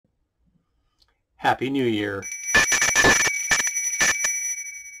Happy New Year.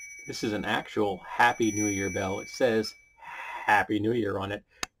 This is an actual Happy New Year bell. It says Happy New Year on it.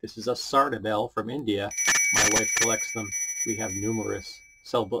 This is a Sarda bell from India. My wife collects them. We have numerous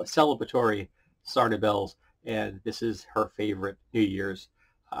celebratory Sarda bells, and this is her favorite New Year's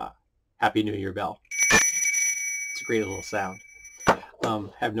Happy New Year bell. It's a great little sound.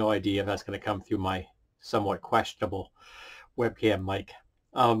 Have no idea if that's going to come through my somewhat questionable webcam mic.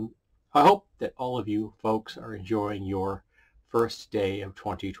 I hope that all of you folks are enjoying your first day of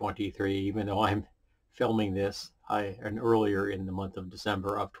 2023, even though I'm filming this and earlier in the month of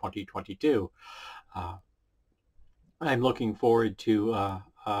December of 2022. I'm looking forward to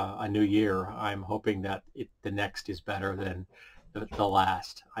a new year. I'm hoping that the next is better than the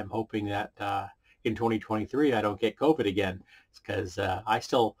last. I'm hoping that in 2023 I don't get COVID again, because I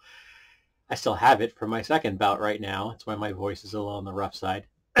still have it from my second bout right now. That's why my voice is a little on the rough side.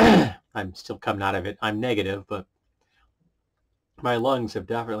 I'm still coming out of it. I'm negative, but my lungs have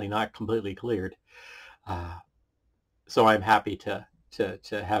definitely not completely cleared. So I'm happy to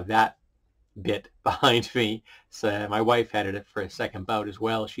have that bit behind me. So my wife had it for a second bout as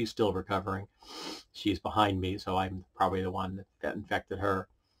well. She's still recovering. She's behind me, so I'm probably the one that infected her.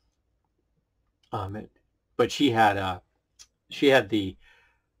 But she had the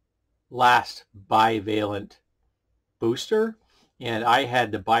last bivalent booster, and I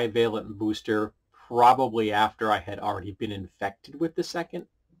had the bivalent booster probably after I had already been infected with the second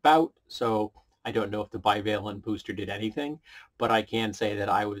bout. So I don't know if the bivalent booster did anything, but I can say that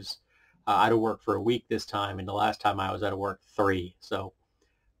I was out of work for a week this time, and the last time I was out of work 3. So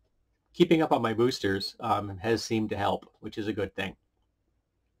keeping up on my boosters has seemed to help, which is a good thing.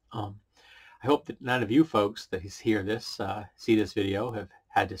 I hope that none of you folks that hear this, see this video, have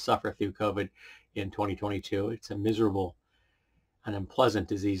had to suffer through COVID in 2022. It's a miserable and unpleasant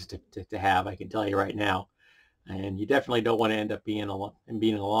disease to have, I can tell you right now. And you definitely don't want to end up being a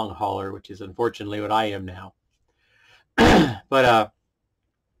long hauler, which is unfortunately what I am now. But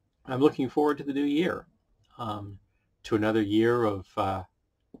I'm looking forward to the new year, to another year of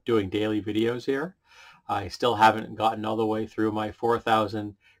doing daily videos here. I still haven't gotten all the way through my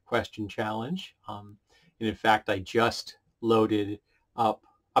 4,000 question challenge. And in fact, I just uploaded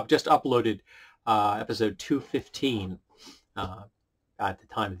episode 215 at the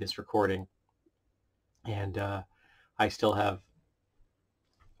time of this recording, and I still have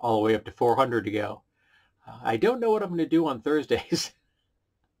all the way up to 400 to go. I don't know what I'm going to do on Thursdays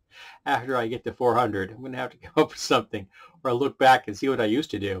after I get to 400. I'm going to have to come up with something, or look back and see what I used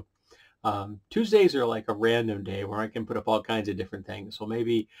to do. Tuesdays are like a random day where I can put up all kinds of different things. So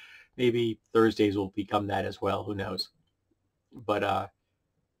maybe Thursdays will become that as well. Who knows? But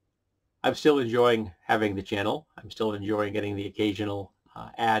I'm still enjoying having the channel. I'm still enjoying getting the occasional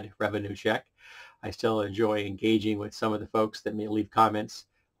ad revenue check. I still enjoy engaging with some of the folks that may leave comments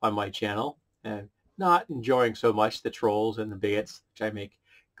on my channel, and not enjoying so much the trolls and the bigots, which I make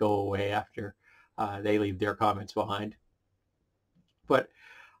go away after they leave their comments behind. But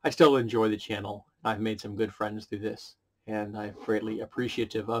I still enjoy the channel. I've made some good friends through this, and I'm greatly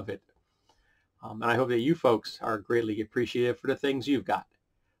appreciative of it. And I hope that you folks are greatly appreciative for the things you've got,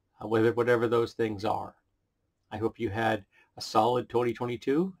 whatever those things are. I hope you had a solid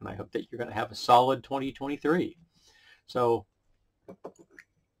 2022, and I hope that you're going to have a solid 2023. So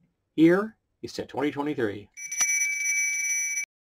here is to 2023.